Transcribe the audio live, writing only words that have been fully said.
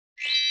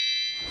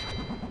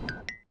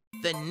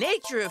The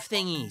Nature of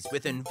Thingies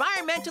with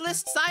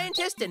environmentalist,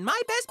 scientist, and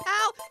my best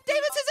pal,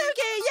 David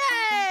Suzuki.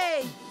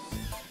 Yay!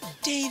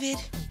 David,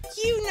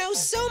 you know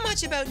so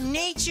much about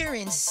nature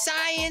and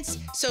science.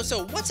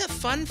 So what's a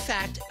fun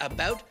fact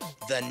about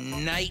the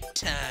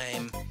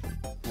nighttime?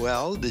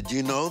 Well, did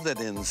you know that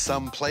in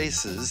some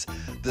places,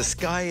 the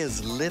sky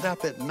is lit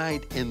up at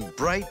night in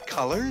bright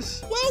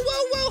colors?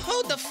 Whoa,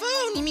 hold the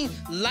phone. You mean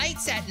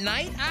lights at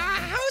night?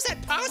 How is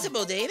that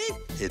possible, David?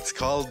 It's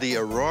called the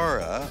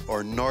aurora,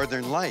 or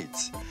northern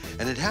lights.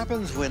 And it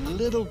happens when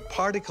little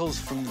particles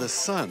from the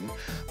sun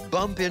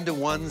bump into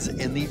ones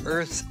in the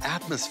Earth's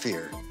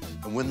atmosphere.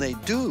 And when they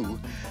do,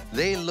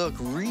 they look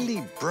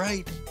really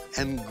bright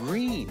and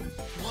green.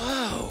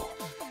 Whoa.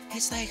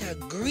 It's like a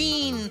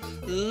green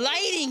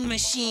lighting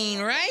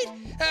machine, right?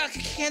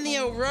 Can the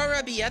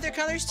aurora be other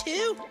colors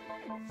too?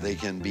 They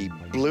can be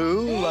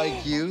blue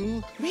like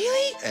you.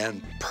 Really?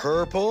 And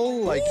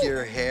purple like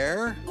your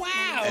hair.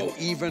 Wow. And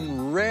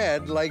even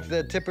red like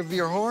the tip of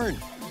your horn.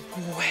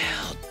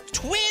 Well,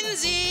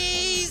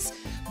 twinsies!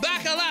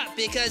 Buckle up,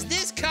 because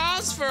this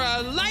calls for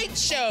a light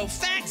show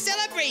fact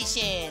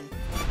celebration.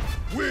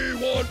 We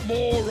want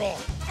more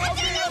of.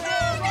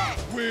 Aurora!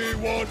 We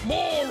want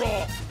more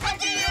of.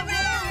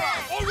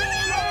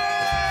 Aurora!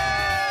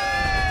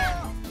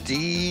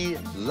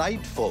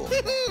 Delightful.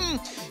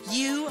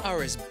 You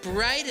are as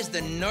bright as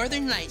the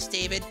northern lights,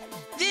 David.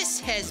 This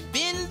has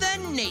been the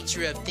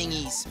Nature of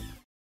Thingies.